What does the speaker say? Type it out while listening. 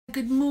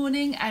Good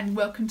morning and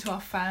welcome to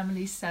our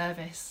family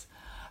service.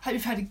 Hope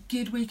you've had a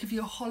good week of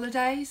your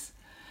holidays.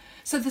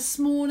 So this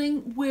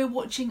morning we're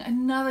watching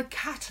another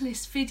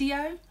Catalyst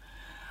video.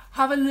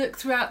 Have a look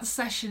throughout the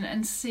session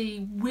and see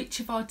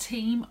which of our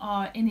team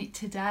are in it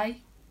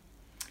today.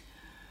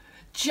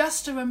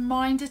 Just a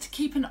reminder to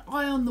keep an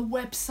eye on the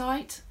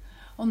website,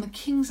 on the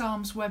King's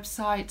Arms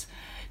website,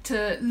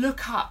 to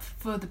look up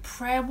for the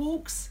prayer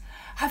walks.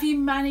 Have you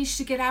managed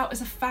to get out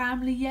as a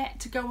family yet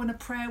to go on a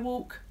prayer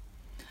walk?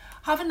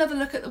 Have another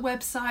look at the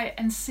website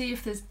and see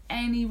if there's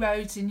any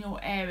roads in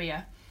your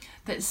area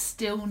that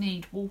still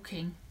need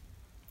walking.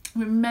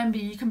 Remember,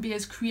 you can be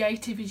as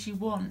creative as you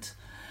want.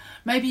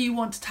 Maybe you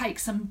want to take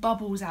some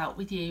bubbles out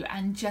with you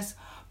and just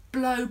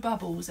blow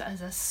bubbles as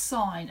a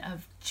sign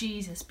of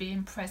Jesus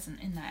being present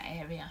in that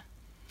area.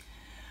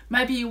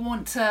 Maybe you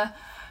want to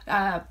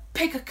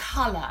pick a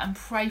colour and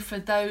pray for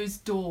those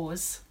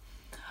doors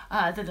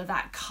that are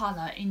that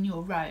colour in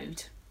your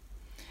road.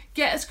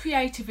 Get as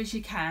creative as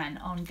you can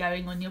on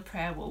going on your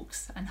prayer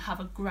walks and have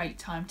a great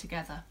time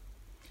together.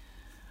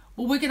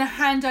 Well, we're going to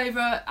hand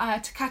over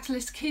to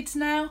Catalyst Kids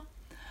now.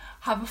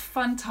 Have a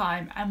fun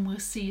time and we'll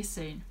see you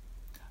soon.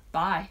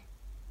 Bye.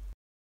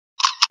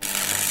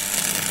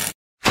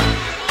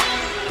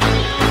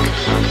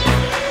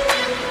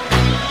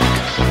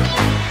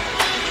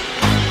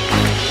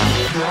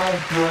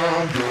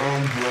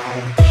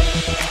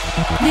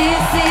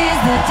 This is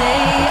the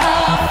day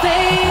of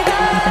favor.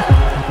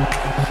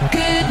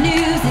 Good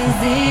news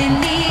is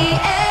in the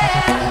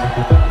air.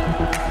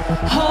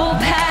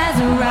 Hope has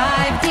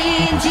arrived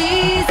in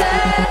Jesus.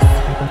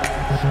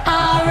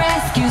 Our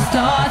rescue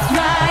starts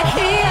right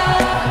here.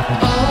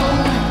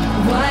 Oh,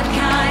 what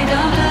kind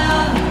of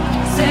love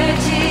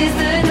searches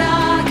the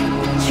dark,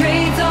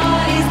 trades all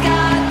he's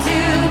got to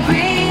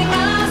bring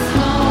us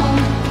home.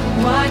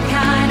 What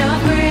kind of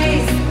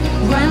grace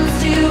runs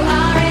to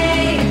our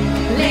aid,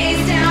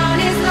 lays down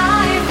his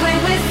life when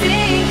we're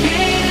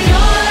sinking.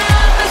 Your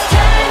love has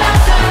turned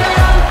us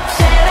around,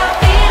 set our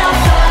feet on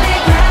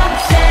solid ground,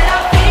 set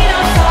our feet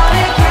on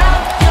solid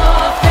ground.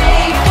 Your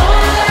faithful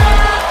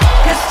love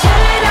has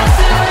turned us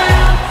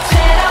around,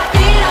 set our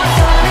feet on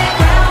solid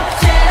ground,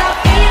 set our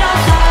feet on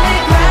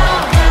solid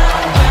ground.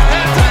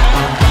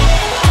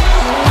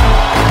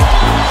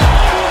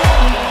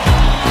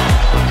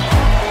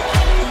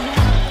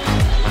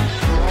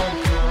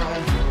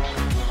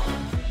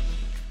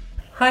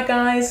 Hi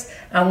guys,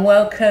 and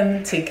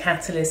welcome to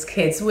Catalyst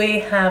Kids. We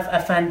have a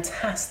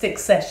fantastic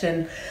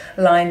session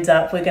lined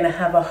up. We're going to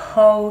have a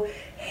whole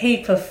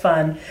heap of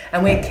fun,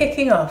 and we're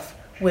kicking off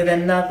with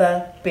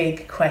another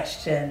big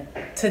question.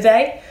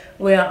 Today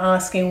we are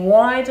asking,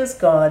 why does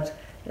God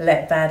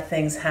let bad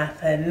things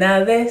happen?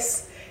 Now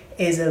this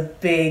is a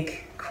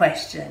big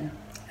question,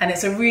 and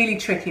it's a really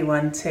tricky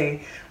one too.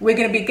 We're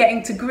going to be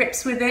getting to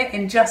grips with it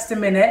in just a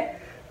minute,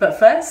 but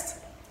first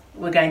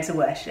we're going to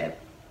worship.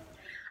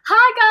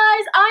 Hi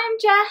guys, I'm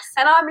Jess.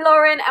 And I'm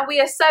Lauren, and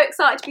we are so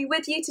excited to be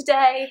with you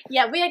today.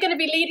 Yeah, we are going to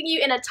be leading you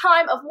in a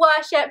time of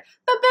worship,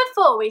 but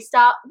before we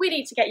start, we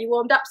need to get you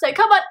warmed up, so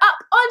come on up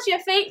onto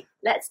your feet,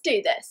 let's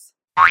do this.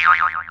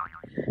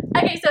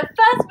 Okay, so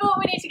first of all,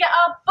 we need to get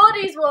our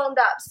bodies warmed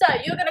up, so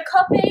you're going to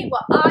copy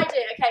what I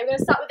do. Okay, we're going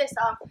to start with this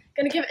arm,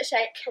 going to give it a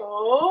shake.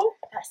 Oh,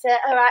 that's it,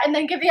 alright, and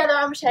then give the other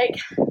arm a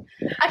shake.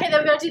 Okay, then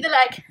we're going to do the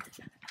leg.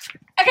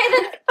 Okay,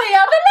 then the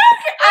other leg.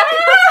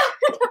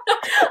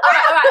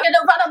 Alright, I'm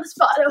gonna run on the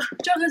spot.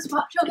 Jog on the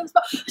spot, jog on the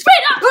spot.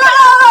 Speed up!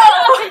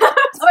 Alright,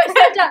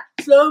 slow down.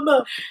 Slow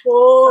mo.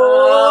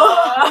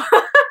 Oh.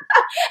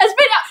 And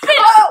speed up.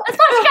 As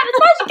fast as you can, as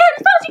fast as you can,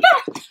 as fast as you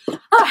can.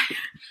 Alright.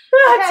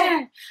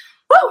 Okay.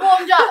 We're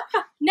warmed up.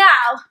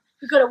 Now,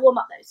 we've got to warm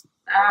up those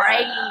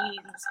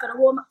brains. Got to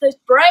warm up those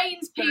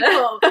brains,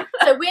 people.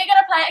 So we're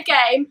going to play a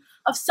game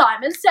of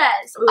Simon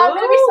Says. Ooh. I'm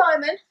going to be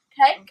Simon.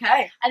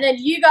 Okay. And then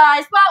you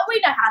guys, well, we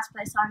know how to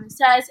play Simon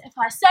Says. If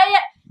I say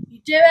it, you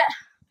do it,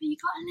 but you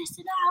got to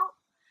listen out.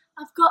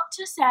 I've got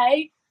to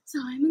say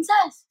Simon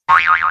Says.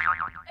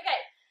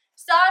 Okay.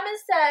 Simon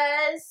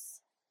says,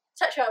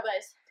 touch your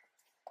elbows.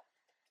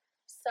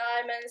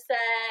 Simon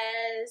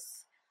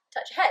says,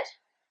 touch your head.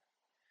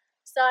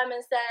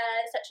 Simon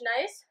says, touch your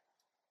nose.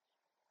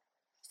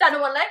 Stand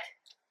on one leg.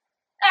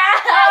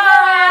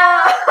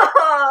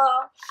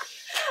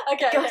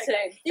 Okay,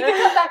 okay. You can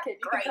come back in.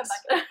 You can come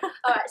back in.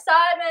 Alright,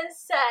 Simon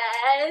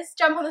says,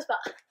 jump on the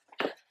spot.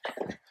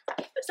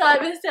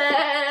 Simon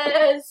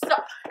says,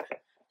 stop.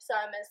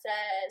 Simon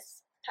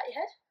says, pat your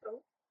head.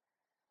 Oh.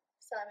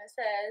 Simon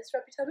says,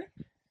 rub your tummy.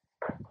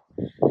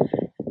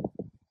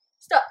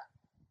 Stop.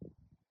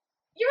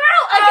 You're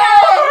out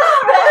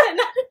again!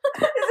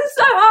 This is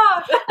so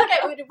hard. Okay,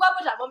 we'll do one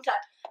more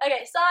time.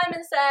 Okay,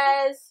 Simon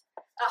says,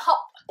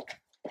 hop.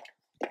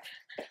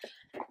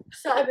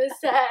 Simon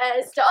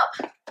says, stop.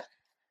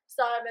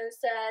 Simon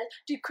says,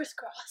 do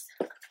crisscross.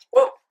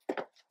 Whoa.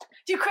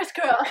 Do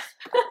crisscross.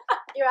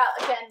 You're out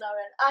again,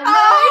 Lauren. I know. Oh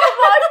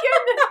my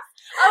goodness.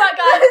 Alright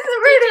guys, This is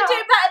really did you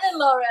do better than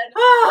Lauren?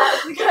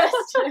 That's the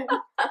question.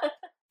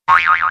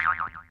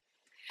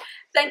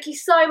 Thank you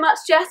so much,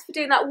 Jess, for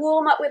doing that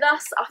warm-up with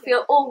us. I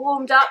feel all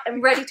warmed up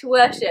and ready to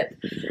worship.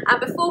 And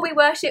before we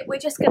worship, we're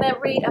just going to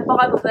read a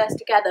Bible verse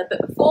together.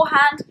 But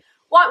beforehand,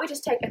 why don't we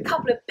just take a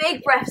couple of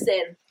big breaths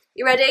in?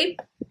 You ready?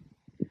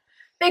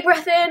 Big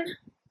breath in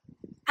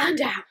and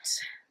out.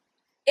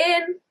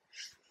 In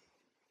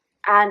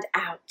and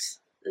out.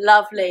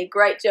 Lovely,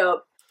 great job.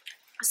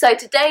 So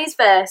today's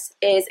verse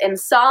is in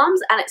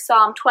Psalms, and it's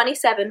Psalm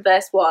 27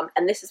 verse 1,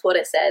 and this is what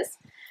it says.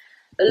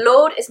 The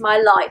Lord is my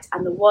light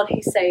and the one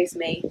who saves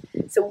me,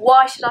 so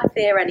why should I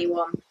fear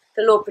anyone?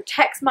 The Lord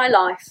protects my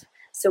life,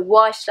 so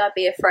why should I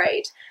be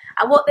afraid?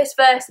 And what this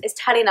verse is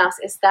telling us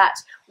is that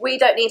we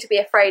don't need to be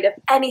afraid of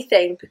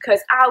anything,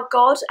 because our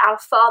God, our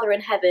Father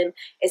in heaven,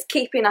 is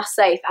keeping us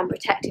safe and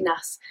protecting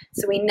us,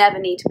 so we never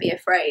need to be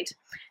afraid.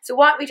 So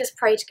why don't we just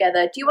pray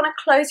together? Do you want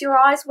to close your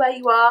eyes where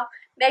you are?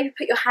 Maybe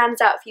put your hands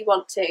out if you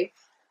want to,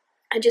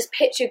 and just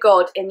picture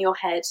God in your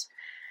head.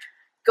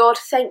 God,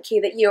 thank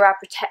you that you're our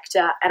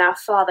protector and our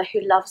Father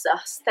who loves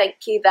us.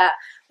 Thank you that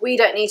we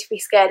don't need to be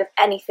scared of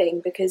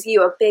anything, because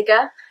you are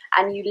bigger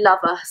and you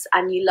love us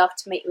and you love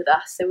to meet with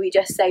us. So we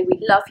just say we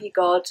love you,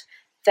 God.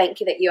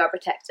 Thank you that you are our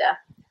protector.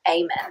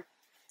 Amen.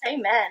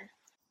 Amen.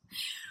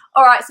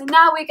 All right, so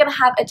now we're going to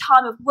have a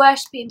time of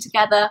worshiping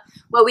together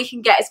where we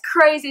can get as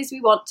crazy as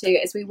we want to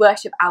as we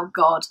worship our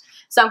God.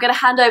 So I'm going to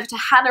hand over to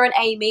Hannah and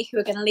Amy, who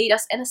are going to lead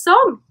us in a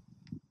song.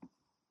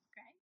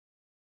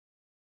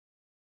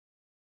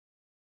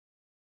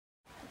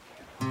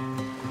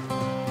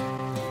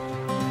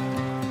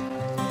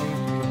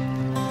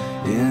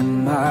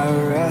 In my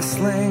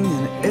wrestling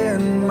and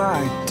in my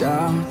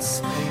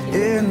doubts,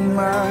 in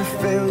my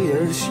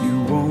failures,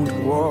 you won't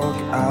walk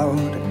out.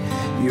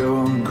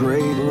 Your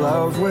great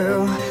love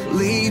will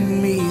lead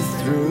me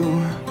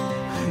through.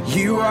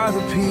 You are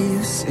the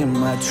peace in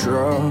my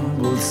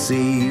troubled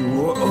sea.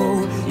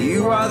 Whoa,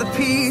 you are the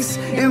peace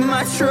in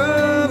my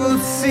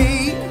troubled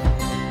sea.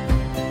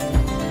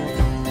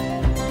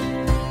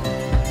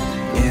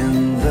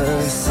 In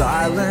the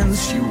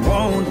silence, you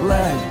won't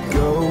let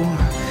go.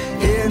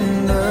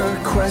 In the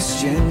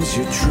questions,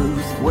 your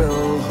truth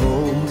will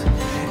hold.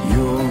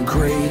 Your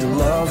great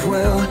love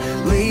will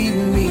lead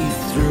me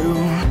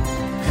through.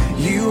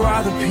 You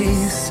are the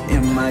peace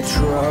in my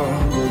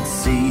troubled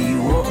sea.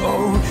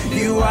 Whoa,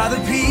 you are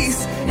the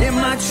peace in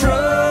my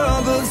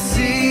troubled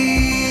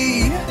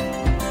sea.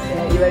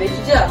 Yeah, you ready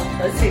to jump?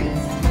 Let's do this.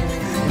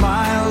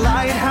 My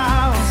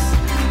lighthouse,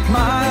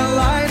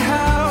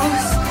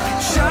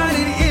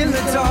 shining in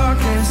the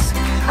darkness,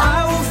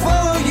 I will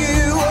follow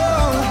you.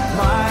 Oh,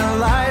 my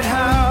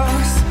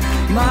lighthouse,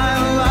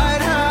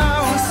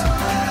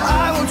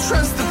 I will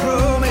trust the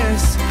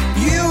promise.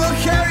 You will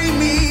carry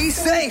me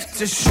safe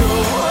to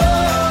shore.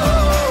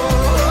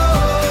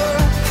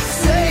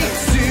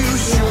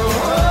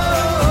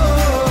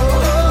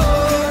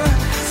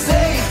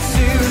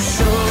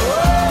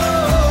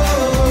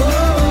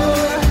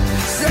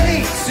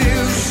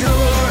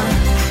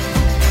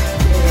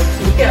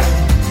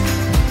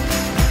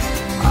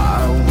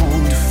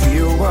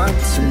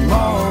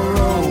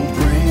 Tomorrow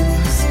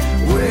brings.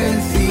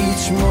 With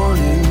each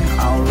morning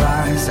I'll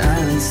rise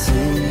and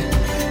sing.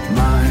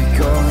 My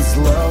God's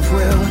love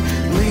will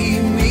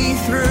lead me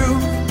through.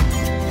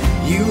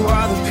 You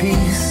are the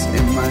peace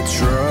in my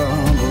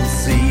troubled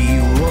sea.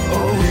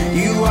 Whoa,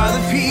 you are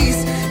the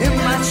peace in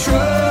my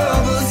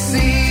troubled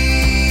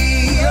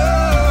sea.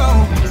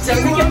 Oh,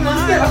 you are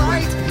my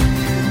light,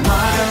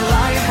 my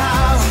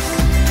lighthouse,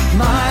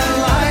 my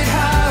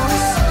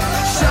lighthouse,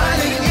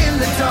 shining in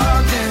the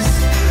darkness.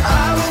 I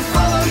will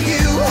follow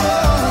you. Oh,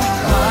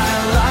 my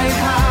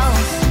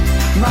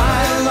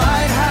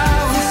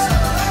lighthouse,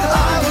 I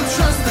will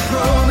trust the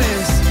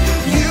promise.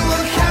 You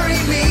will carry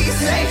me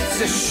safe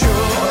to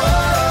shore.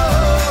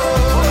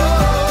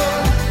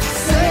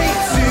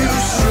 Safe to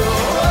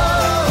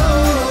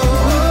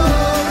shore.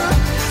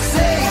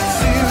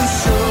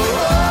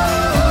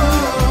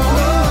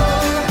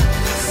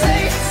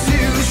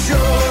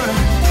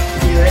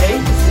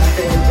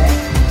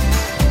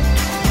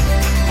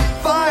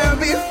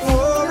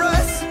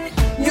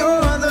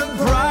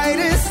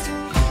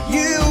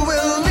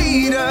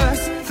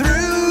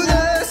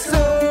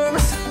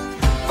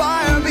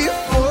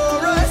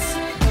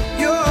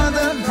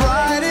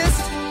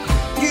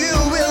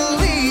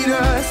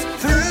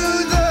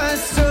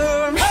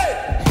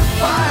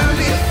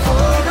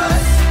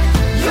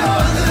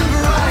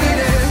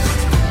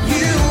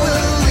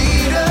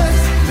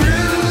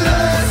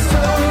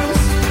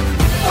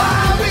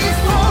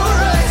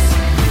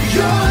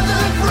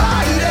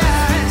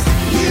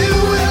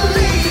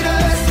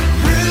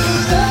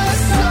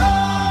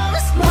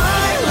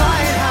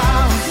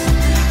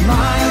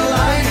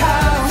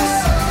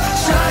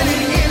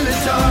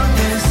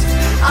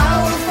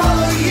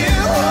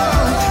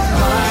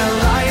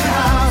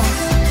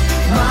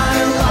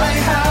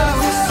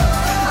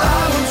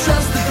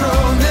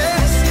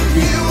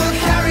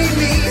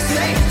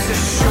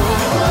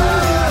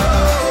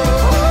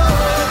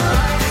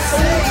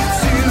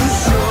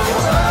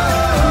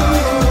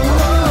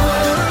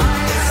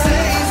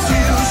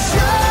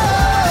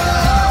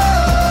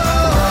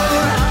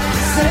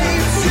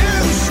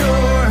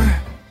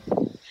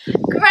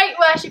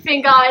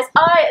 worshipping, guys.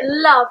 I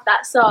love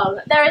that song.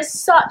 There is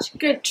such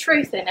good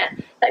truth in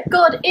it, that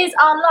God is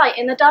our light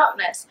in the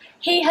darkness.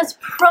 He has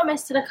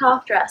promised to look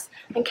after us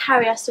and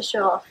carry us to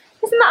shore.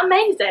 Isn't that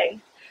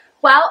amazing?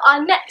 Well,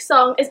 our next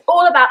song is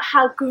all about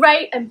how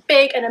great and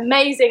big and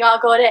amazing our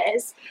God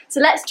is. So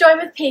let's join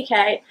with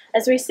PK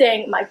as we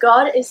sing My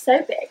God is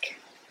So Big.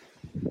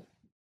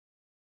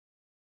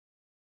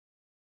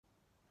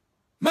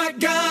 My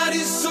God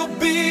is so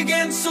big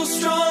and so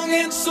strong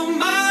and so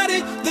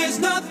mighty. There's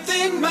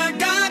nothing my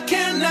God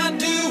cannot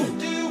do.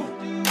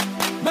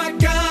 My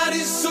God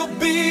is so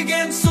big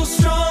and so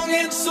strong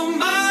and so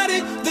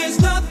mighty.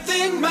 There's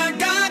nothing my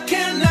God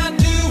cannot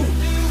do.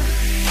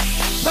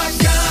 My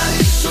God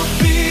is so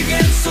big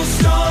and so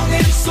strong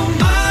and so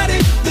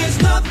mighty.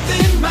 There's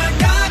nothing my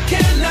God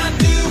cannot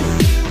do.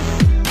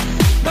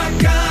 My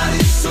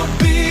God is so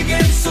big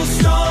and so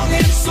strong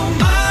and so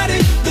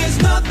mighty. There's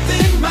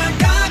nothing my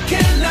God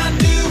cannot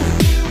do.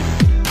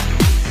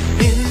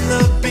 In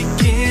the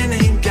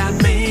beginning,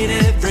 God made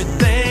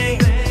everything.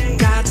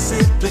 God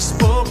simply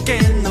spoke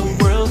and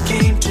the world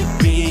came to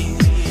be.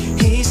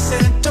 He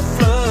sent a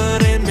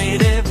flood and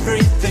made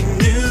everything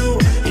new.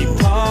 He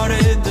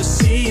parted the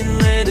sea and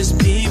let his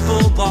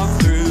people walk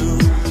through.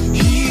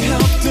 He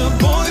helped a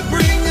boy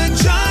bring a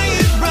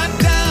giant right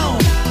down.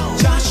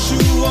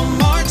 Joshua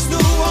marched,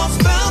 the walls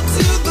fell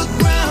to the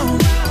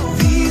ground.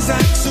 These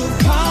acts of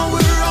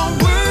power are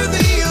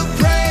worthy of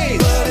praise.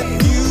 But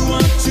if you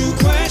want to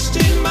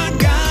question my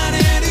God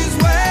and his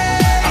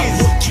ways, I'll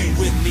look you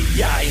in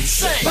the eye and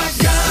say, my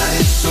God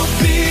is so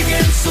big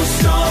and so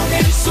strong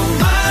and so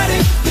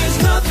mighty. There's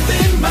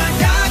nothing my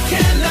God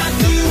cannot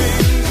do.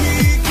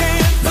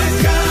 My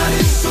God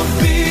is so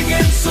big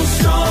and so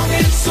strong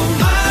and so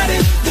mighty.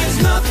 There's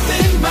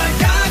nothing my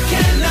God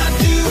cannot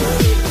do.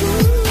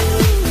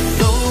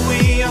 Though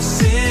we are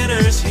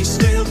sinners, he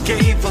still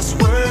gave us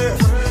worth.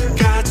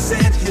 God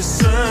sent his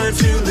son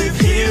to live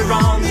here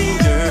on the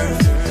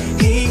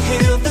earth. He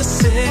healed the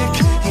sick,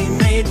 he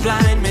made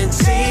blind men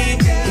see.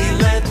 He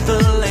let the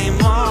lame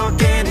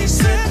walk and he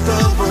set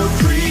the world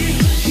free.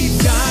 He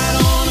died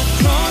on a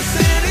cross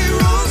and he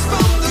rose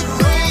from the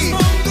grave.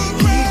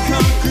 He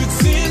conquered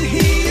sin,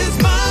 he is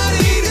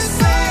mighty to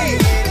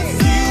save.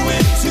 He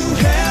went to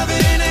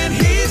heaven and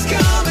he's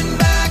coming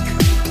back.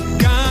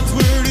 God's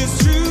word is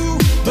true,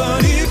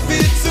 but if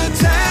it's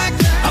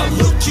attacked, I'll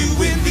look you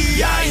in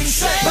the eye and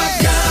say, my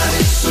God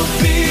is so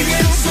big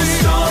and so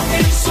strong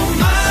and so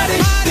mighty.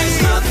 There's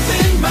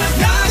nothing my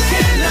God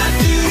cannot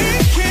do.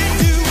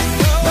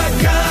 My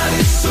God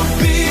is so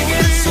big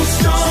and so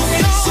strong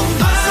and so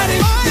mighty.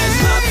 There's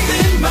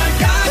nothing my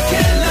God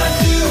cannot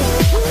do.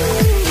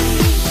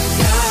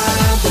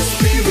 God the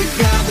Spirit,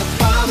 God the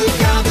Father,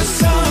 God the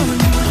Son.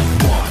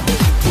 1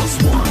 plus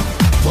 1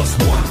 plus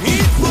 1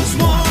 equals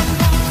 1.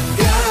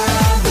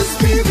 God the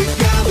Spirit,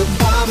 God the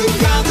Father,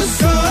 God the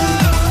Son.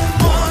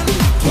 1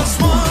 plus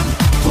 1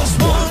 plus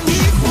 1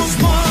 equals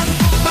 1.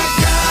 My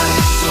God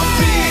is so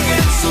big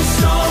and so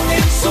strong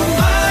and so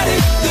mighty.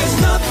 There's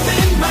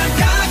nothing my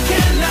God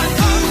cannot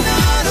do. I'm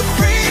not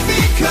afraid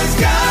because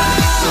God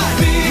is so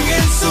big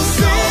and so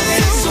strong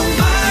and so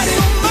mighty.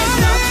 There's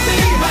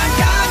nothing my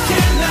God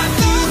cannot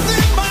do.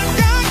 My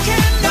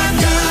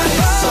God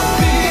is so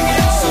big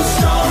and so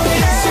strong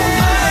and so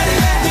mighty.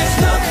 There's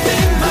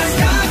nothing my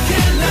God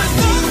cannot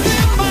do.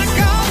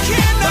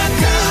 My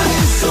God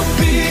is so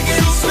big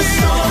and so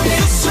strong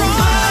and so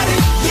mighty.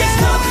 There's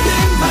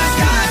nothing my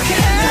God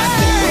cannot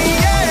do.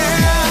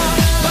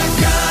 My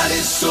God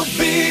is so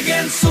big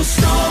and so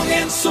strong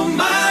and so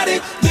mighty.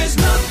 There's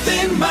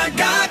nothing my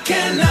God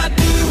cannot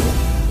do.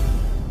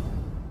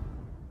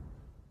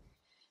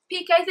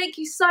 PK, thank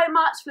you so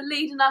much for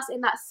leading us in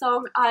that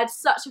song. I had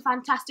such a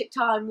fantastic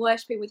time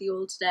worshipping with you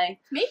all today.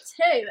 Me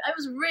too. It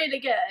was really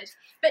good.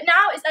 But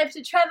now it's over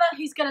to Trevor,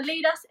 who's going to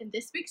lead us in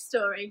this week's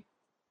story.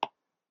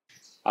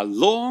 A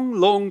long,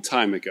 long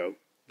time ago,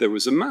 there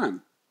was a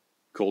man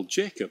called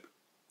Jacob.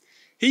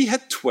 He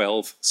had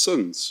 12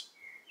 sons.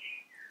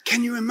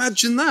 Can you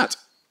imagine that?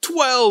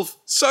 12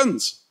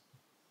 sons!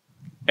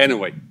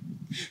 Anyway,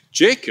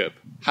 Jacob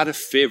had a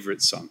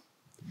favourite son,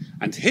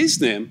 and his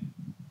name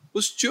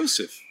was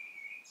Joseph.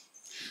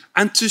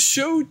 And to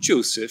show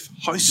Joseph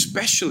how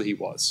special he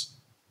was,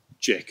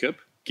 Jacob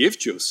gave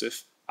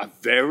Joseph a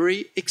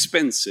very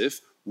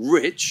expensive,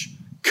 rich,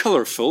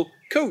 colourful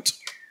coat.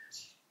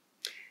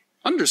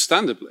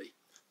 Understandably,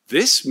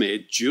 this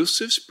made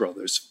Joseph's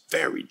brothers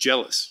very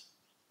jealous.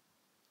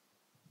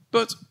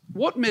 But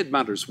what made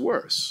matters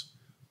worse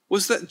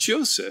was that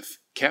Joseph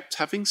kept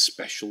having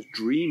special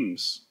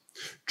dreams.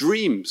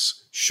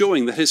 Dreams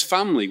showing that his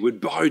family would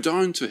bow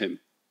down to him.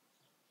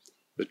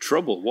 The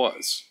trouble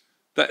was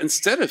that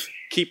instead of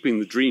keeping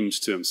the dreams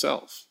to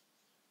himself,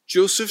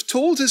 Joseph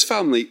told his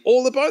family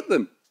all about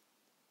them,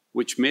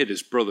 which made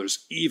his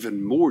brothers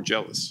even more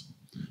jealous.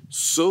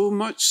 So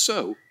much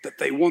so that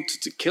they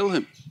wanted to kill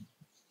him.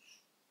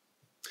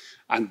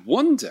 And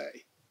one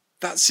day,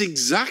 that's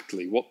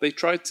exactly what they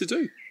tried to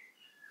do.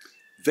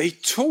 They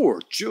tore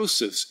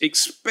Joseph's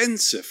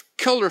expensive,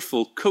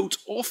 colourful coat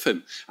off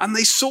him, and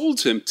they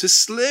sold him to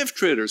slave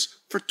traders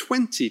for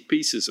 20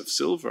 pieces of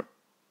silver.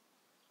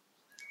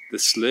 The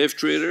slave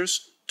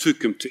traders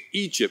took him to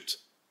Egypt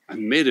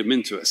and made him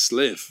into a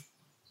slave.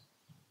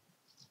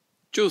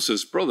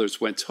 Joseph's brothers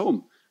went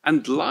home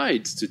and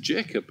lied to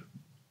Jacob,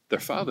 their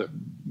father,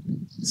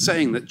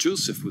 saying that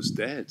Joseph was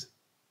dead.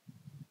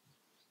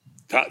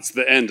 That's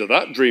the end of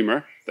that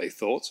dreamer, they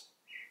thought.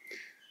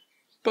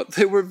 But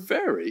they were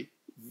very,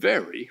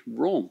 very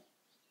wrong.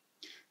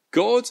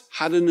 God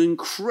had an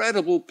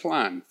incredible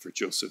plan for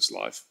Joseph's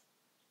life.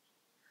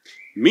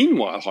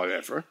 Meanwhile,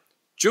 however,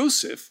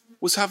 Joseph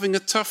was having a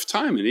tough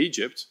time in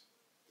Egypt.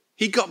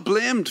 He got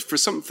blamed for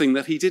something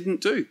that he didn't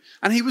do,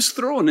 and he was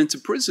thrown into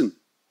prison.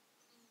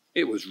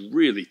 It was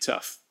really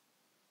tough.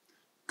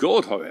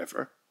 God,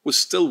 however, was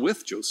still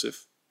with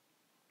Joseph.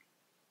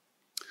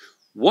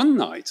 One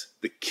night,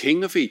 the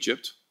king of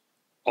Egypt,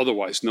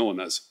 otherwise known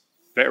as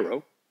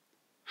Pharaoh,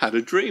 had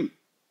a dream.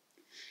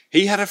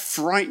 He had a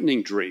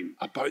frightening dream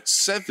about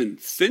 7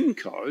 thin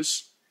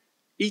cows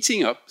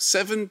eating up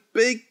 7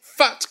 big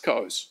fat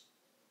cows.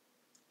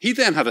 He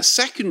then had a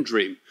second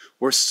dream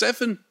where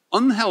 7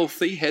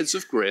 unhealthy heads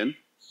of grain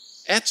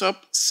ate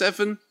up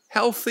 7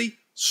 healthy,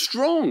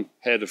 strong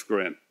heads of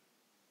grain.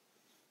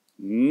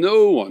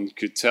 No one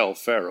could tell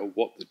Pharaoh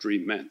what the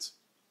dream meant,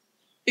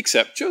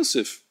 except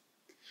Joseph.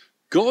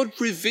 God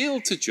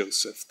revealed to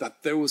Joseph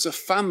that there was a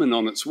famine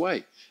on its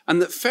way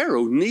and that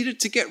Pharaoh needed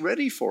to get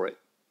ready for it.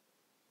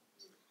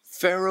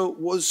 Pharaoh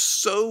was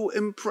so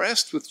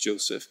impressed with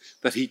Joseph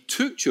that he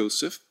took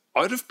Joseph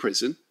out of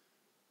prison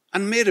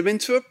and made him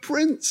into a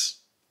prince.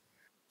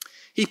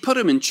 He put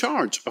him in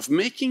charge of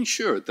making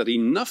sure that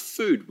enough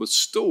food was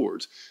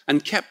stored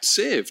and kept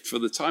saved for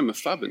the time of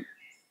famine.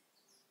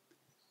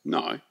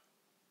 Now,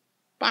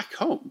 back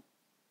home,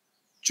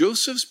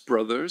 Joseph's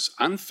brothers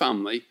and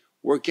family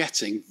were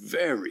getting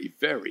very,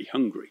 very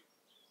hungry.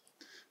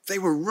 They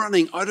were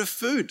running out of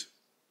food,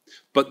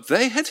 but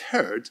they had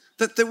heard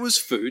that there was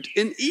food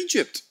in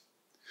Egypt.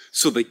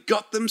 So they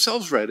got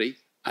themselves ready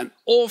and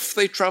off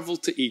they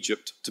travelled to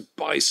Egypt to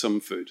buy some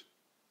food.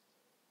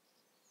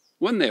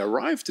 When they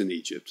arrived in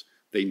Egypt,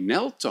 they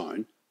knelt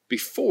down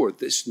before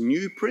this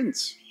new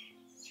prince.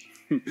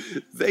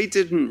 They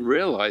didn't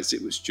realize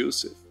it was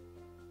Joseph,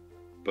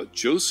 but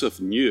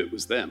Joseph knew it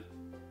was them.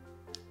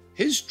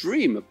 His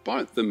dream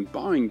about them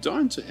bowing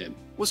down to him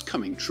was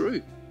coming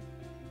true.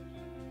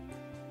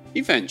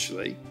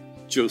 Eventually,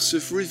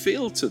 Joseph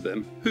revealed to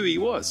them who he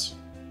was.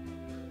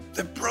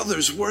 The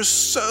brothers were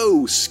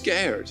so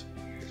scared.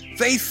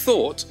 They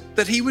thought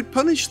that he would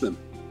punish them.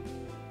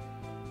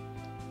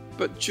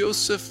 But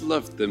Joseph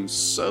loved them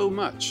so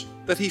much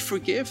that he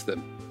forgave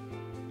them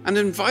and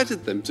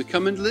invited them to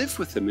come and live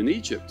with him in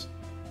Egypt.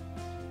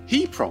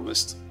 He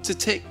promised to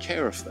take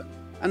care of them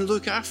and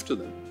look after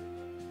them.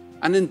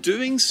 And in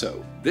doing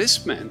so,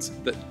 this meant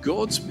that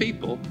God's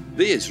people,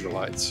 the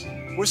Israelites,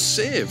 were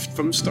saved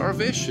from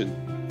starvation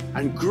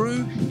and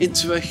grew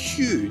into a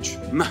huge,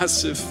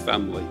 massive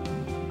family.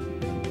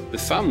 The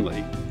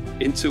family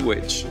into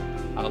which,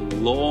 a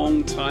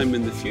long time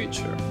in the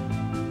future,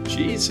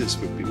 Jesus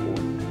would be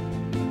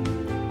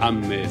born.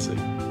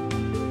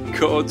 Amazing.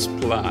 God's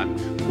plan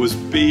was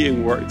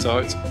being worked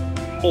out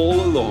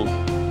all along.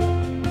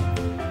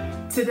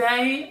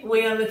 Today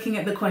we are looking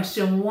at the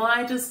question,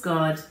 why does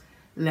God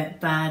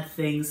let bad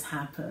things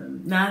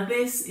happen? Now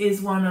this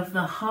is one of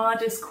the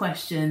hardest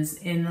questions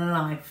in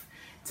life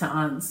to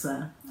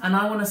answer, and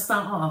I want to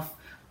start off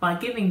by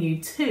giving you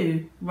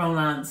 2 wrong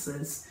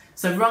answers.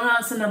 So wrong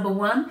answer number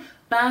 1,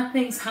 bad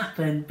things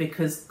happen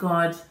because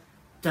God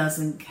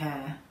doesn't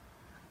care.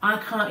 I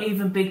can't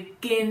even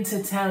begin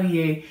to tell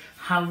you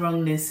how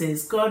wrong this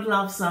is. God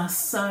loves us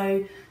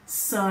so,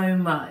 so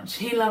much.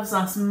 He loves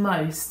us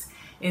most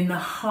in the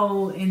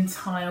whole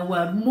entire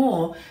world,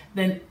 more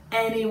than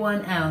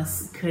anyone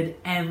else could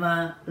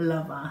ever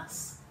love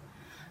us.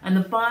 And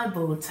the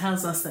Bible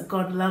tells us that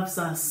God loves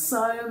us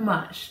so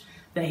much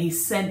that he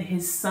sent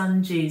his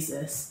son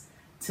Jesus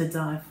to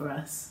die for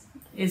us.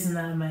 Isn't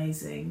that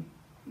amazing?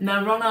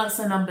 Now, wrong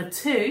answer number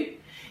 2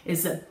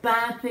 is that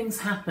bad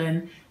things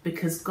happen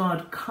because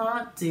God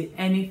can't do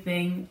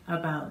anything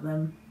about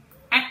them.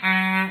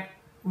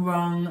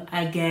 Wrong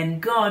again.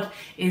 God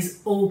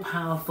is all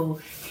powerful.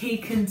 He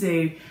can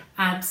do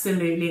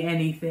absolutely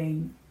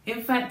anything.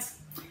 In fact,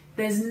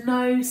 there's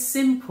no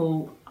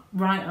simple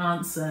right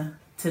answer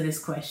to this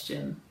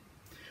question.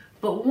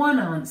 But one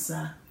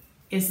answer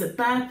is that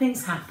bad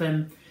things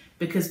happen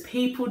because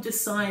people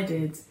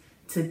decided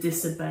to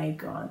disobey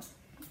God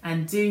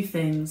and do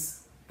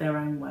things their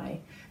own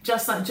way.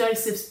 Just like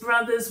Joseph's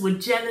brothers were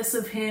jealous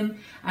of him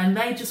and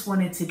they just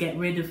wanted to get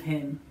rid of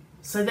him.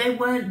 So they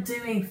weren't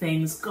doing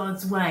things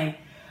God's way,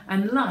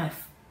 and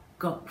life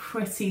got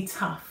pretty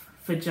tough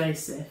for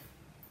Joseph.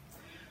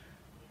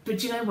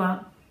 But you know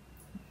what?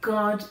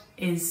 God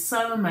is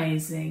so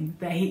amazing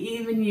that he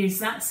even used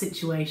that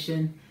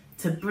situation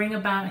to bring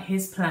about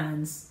his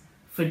plans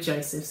for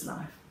Joseph's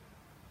life.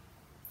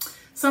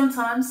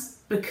 Sometimes,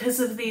 because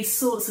of these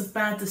sorts of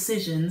bad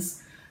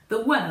decisions, The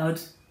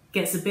world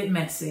gets a bit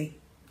messy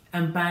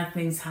and bad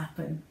things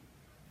happen.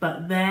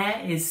 But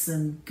there is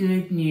some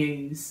good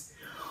news.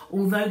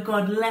 Although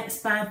God lets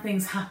bad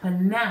things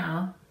happen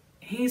now,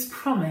 He's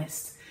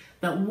promised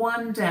that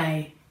one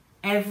day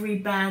every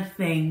bad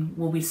thing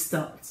will be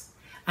stopped.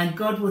 And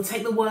God will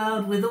take the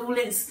world with all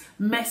its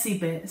messy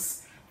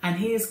bits and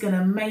He is going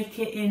to make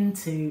it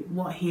into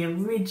what He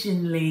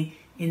originally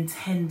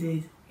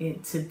intended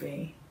it to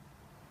be.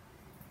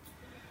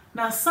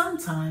 Now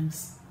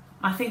sometimes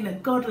I think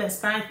that God lets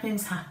bad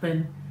things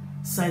happen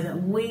so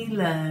that we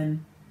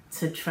learn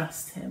to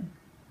trust Him.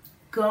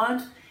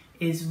 God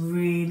is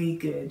really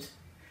good.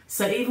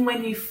 So even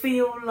when you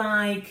feel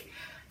like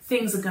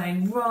things are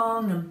going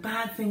wrong and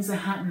bad things are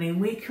happening,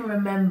 we can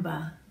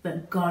remember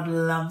that God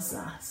loves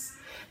us,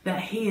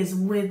 that He is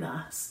with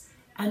us,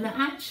 and that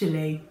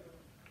actually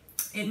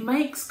it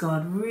makes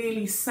God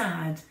really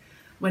sad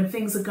when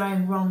things are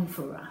going wrong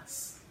for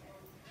us.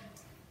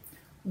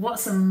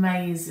 What's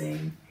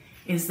amazing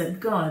is that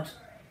God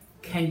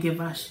can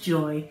give us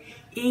joy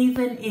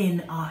even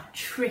in our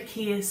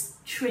trickiest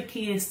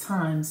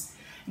times.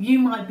 You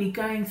might be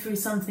going through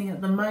something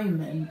at the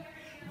moment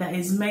that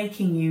is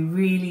making you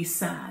really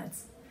sad.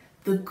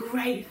 The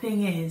great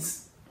thing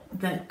is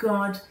that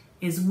God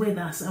is with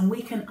us and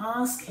we can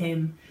ask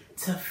Him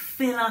to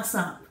fill us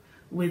up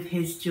with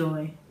His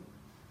joy.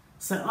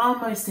 So our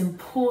most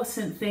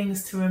important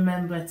things to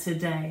remember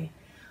today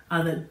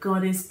are that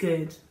God is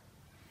good,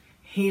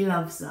 He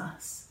loves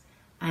us,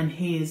 and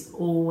He is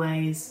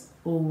always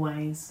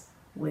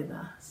with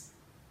us.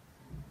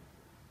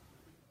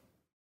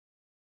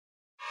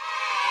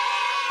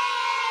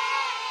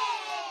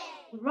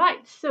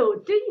 Right,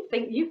 so do you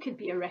think you could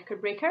be a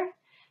record breaker?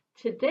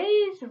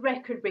 Today's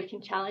record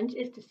breaking challenge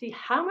is to see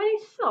how many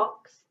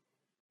socks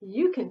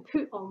you can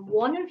put on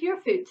one of your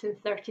foot in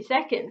 30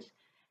 seconds.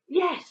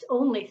 Yes,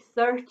 only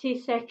 30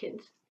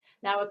 seconds.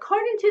 Now,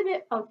 according to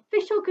the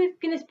official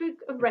Guinness Book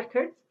of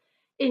Records,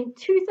 in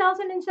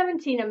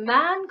 2017, a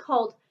man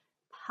called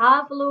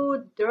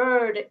Pavlo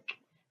Durdic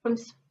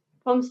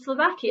from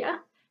Slovakia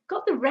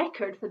got the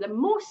record for the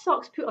most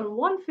socks put on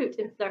one foot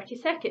in 30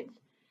 seconds.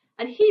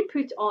 And he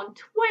put on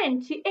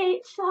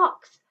 28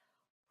 socks.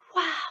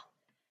 Wow!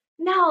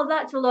 Now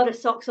that's a lot of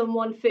socks on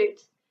one foot.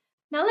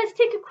 Now let's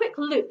take a quick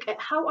look at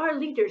how our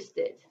leaders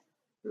did.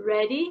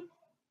 Ready,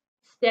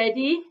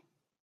 steady,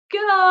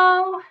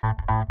 go!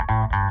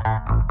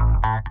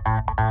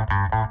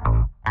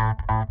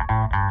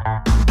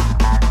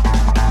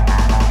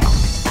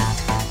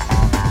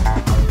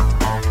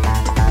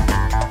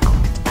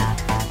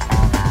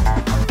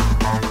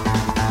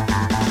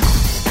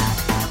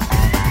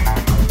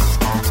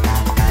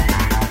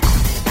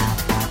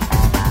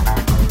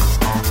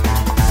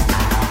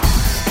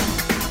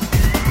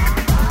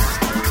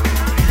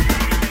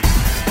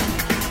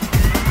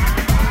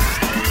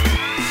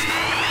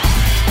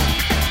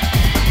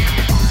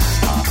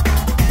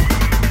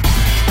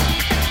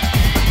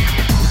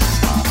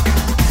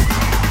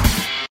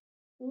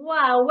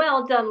 Wow,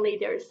 well done,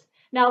 leaders.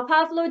 Now,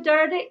 Pavlo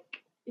Durdic,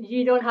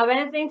 you don't have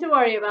anything to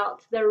worry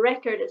about. The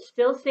record is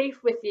still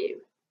safe with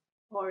you.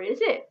 Or is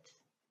it?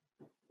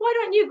 Why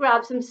don't you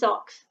grab some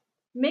socks?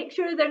 Make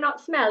sure they're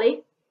not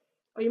smelly,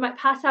 or you might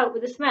pass out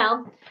with the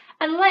smell.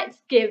 And let's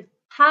give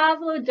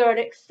Pavlo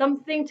Durdic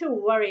something to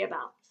worry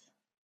about.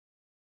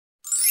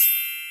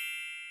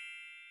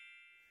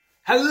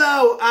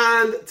 Hello,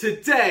 and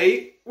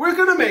today we're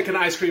going to make an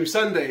ice cream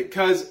sundae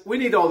because we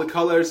need all the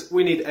colours,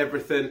 we need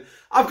everything.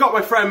 I've got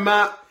my friend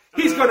Matt,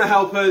 he's going to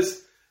help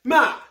us.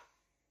 Matt,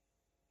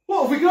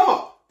 what have we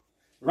got?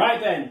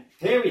 Right then,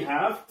 here we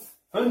have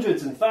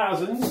hundreds and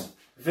thousands,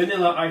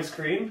 vanilla ice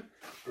cream,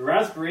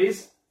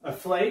 raspberries, a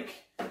flake,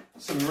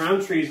 some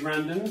Rowntree's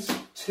randoms,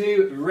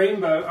 2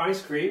 rainbow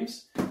ice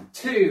creams,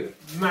 2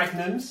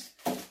 magnums,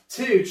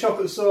 2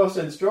 chocolate sauce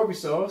and strawberry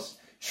sauce,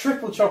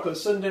 triple chocolate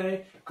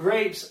sundae,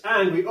 grapes,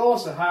 and we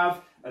also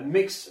have a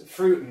mixed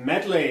fruit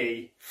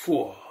medley.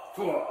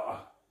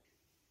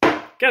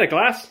 Get a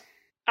glass,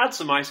 add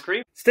some ice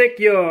cream, stick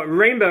your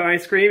rainbow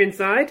ice cream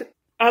inside,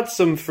 add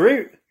some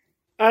fruit,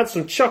 add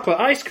some chocolate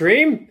ice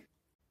cream,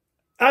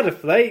 add a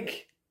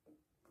flake,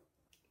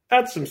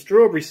 add some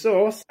strawberry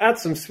sauce, add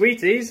some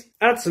sweeties,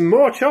 add some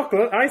more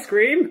chocolate ice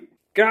cream,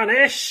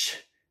 garnish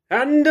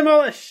and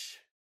demolish.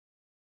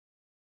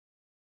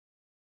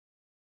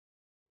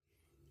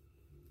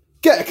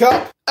 Get a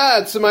cup,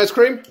 add some ice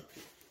cream,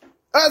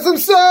 add some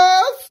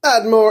sauce,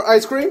 add more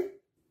ice cream,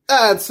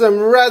 add some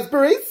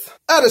raspberries,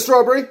 add a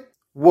strawberry,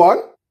 1,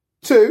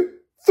 2,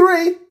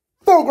 3,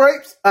 4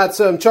 grapes, add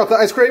some chocolate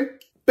ice cream,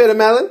 bit of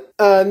melon,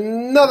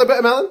 another bit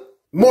of melon,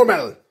 more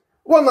melon,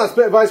 1 last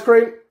bit of ice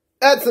cream,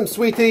 add some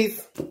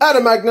sweeties, add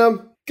a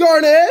magnum,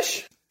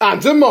 garnish and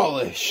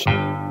demolish.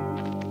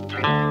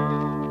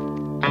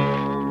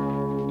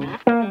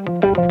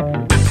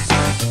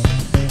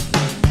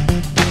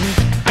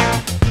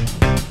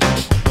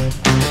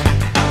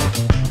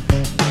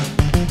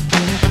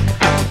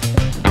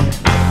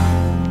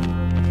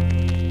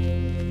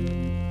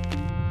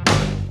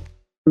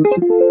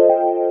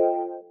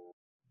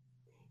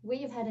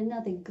 We have had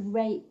another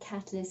great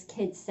Catalyst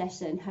Kids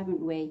session,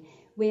 haven't we?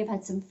 We have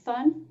had some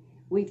fun.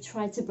 We've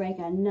tried to break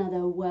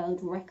another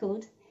world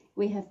record.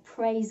 We have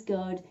praised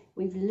God.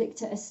 We've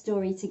looked at a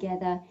story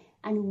together,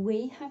 and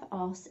we have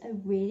asked a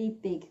really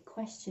big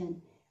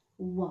question.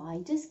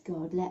 Why does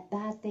God let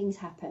bad things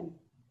happen?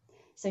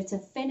 So to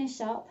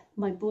finish up,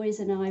 my boys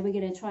and I, we're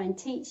going to try and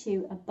teach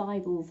you a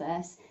Bible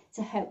verse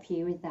to help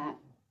you with that.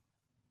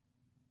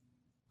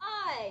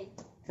 I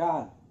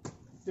can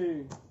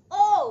do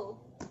all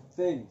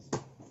things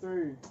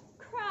through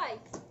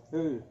Christ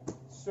who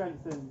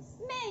strengthens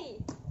me.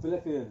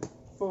 Philippians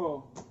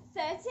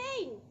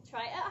 4:13.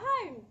 Try it at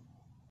home.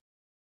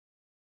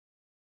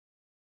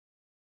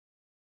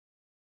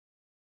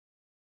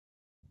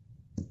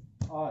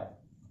 I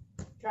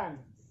can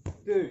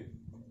do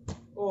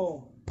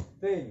all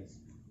things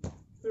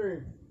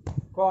through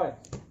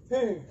Christ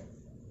who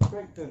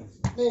strengthens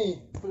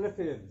me.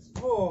 Philippians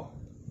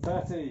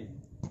 4:13.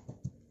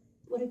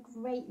 What a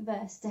great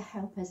verse to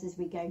help us as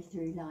we go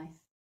through life.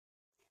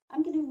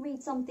 I'm going to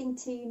read something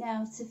to you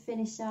now to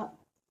finish up.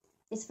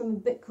 It's from a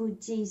book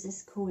called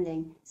Jesus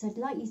Calling. So I'd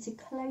like you to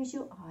close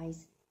your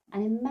eyes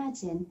and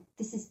imagine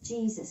this is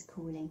Jesus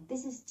calling.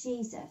 This is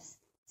Jesus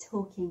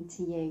talking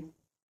to you.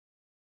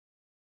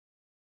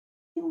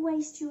 Don't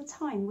waste your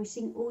time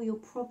wishing all your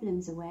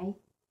problems away.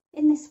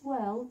 In this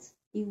world,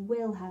 you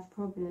will have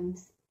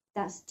problems.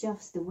 That's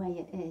just the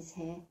way it is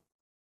here.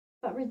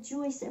 But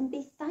rejoice and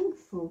be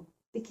thankful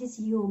because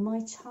you're my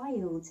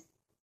child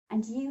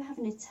and you have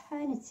an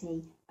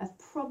eternity of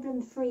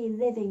problem-free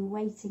living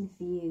waiting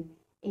for you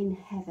in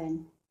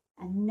heaven,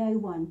 and no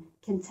one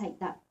can take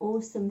that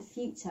awesome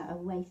future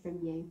away from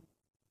you.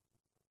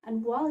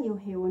 And while you're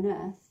here on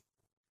earth,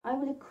 I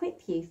will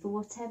equip you for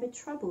whatever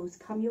troubles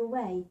come your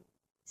way.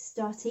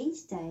 Start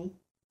each day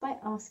by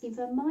asking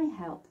for my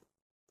help.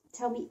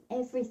 Tell me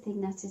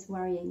everything that is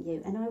worrying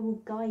you, and I will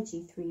guide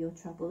you through your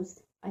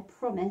troubles, I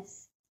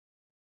promise.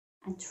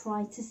 And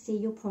try to see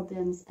your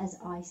problems as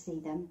I see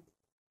them.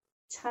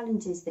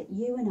 Challenges that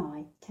you and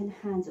I can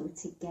handle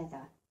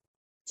together.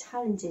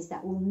 Challenges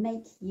that will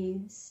make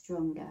you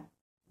stronger.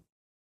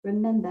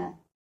 Remember,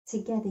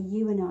 together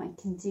you and I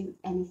can do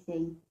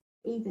anything,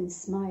 even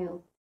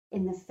smile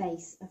in the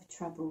face of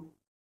trouble.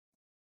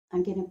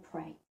 I'm going to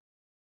pray.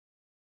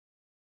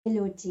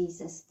 Lord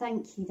Jesus,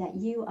 thank you that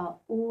you are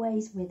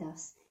always with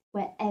us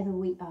wherever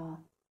we are.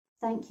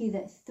 Thank you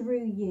that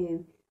through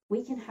you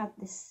we can have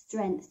the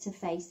strength to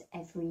face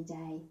every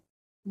day.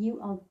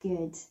 You are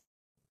good.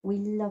 We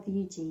love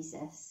you,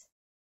 Jesus.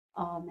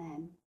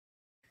 Amen.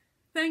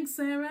 Thanks,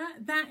 Sarah.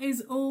 That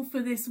is all for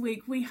this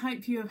week. We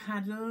hope you have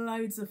had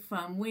loads of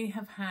fun. We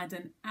have had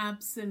an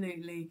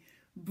absolutely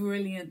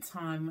brilliant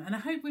time, and I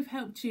hope we've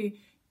helped you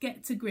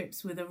get to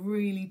grips with a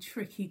really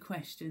tricky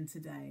question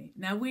today.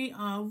 Now, we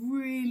are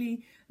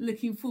really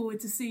looking forward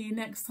to see you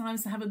next time,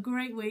 so have a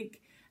great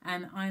week,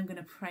 and I'm going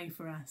to pray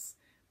for us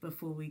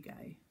before we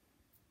go.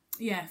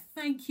 Yeah,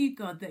 thank you,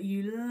 God, that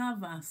you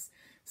love us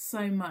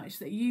so much,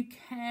 that you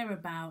care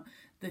about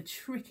the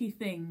tricky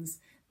things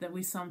that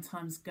we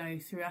sometimes go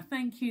through. I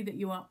thank you that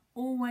you are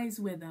always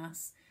with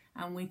us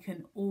and we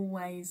can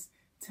always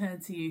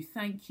turn to you.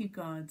 Thank you,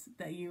 God,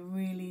 that you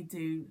really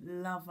do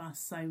love us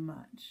so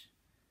much.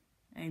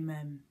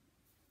 Amen.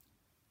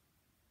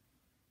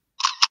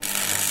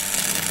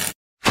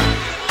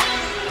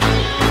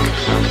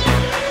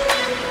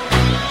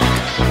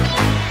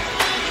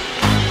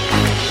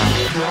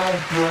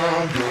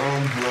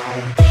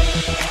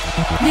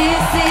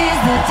 This is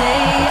the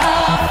day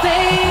of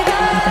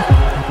favor.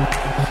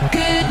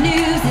 Good news.